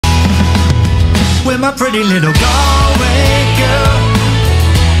with my pretty little Galway girl.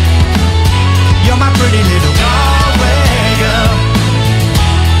 You're my pretty little Galway girl.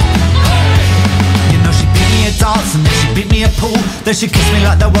 You know she beat me at darts and then she beat me at pool. Then she kissed me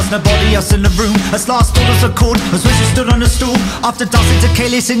like there was nobody else in the room. As last orders are called was when she stood on the stool, after dancing to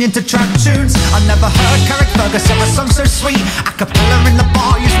Kaylee, singing to trap tunes. I never heard Carrickfergus sing a song so sweet. A cappella in the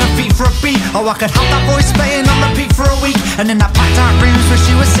bar, using her feet for a beat. Oh, I could have that voice playing on repeat for a week. And in that packed out rooms where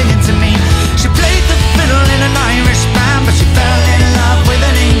she was singing to me. She played the fiddle in an Irish band, but she fell in love with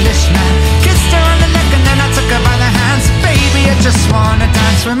an Englishman. Kissed her on the neck and then I took her by the hands. Baby, I just wanna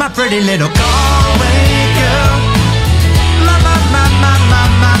dance with my pretty little Galway girl.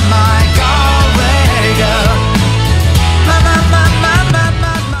 My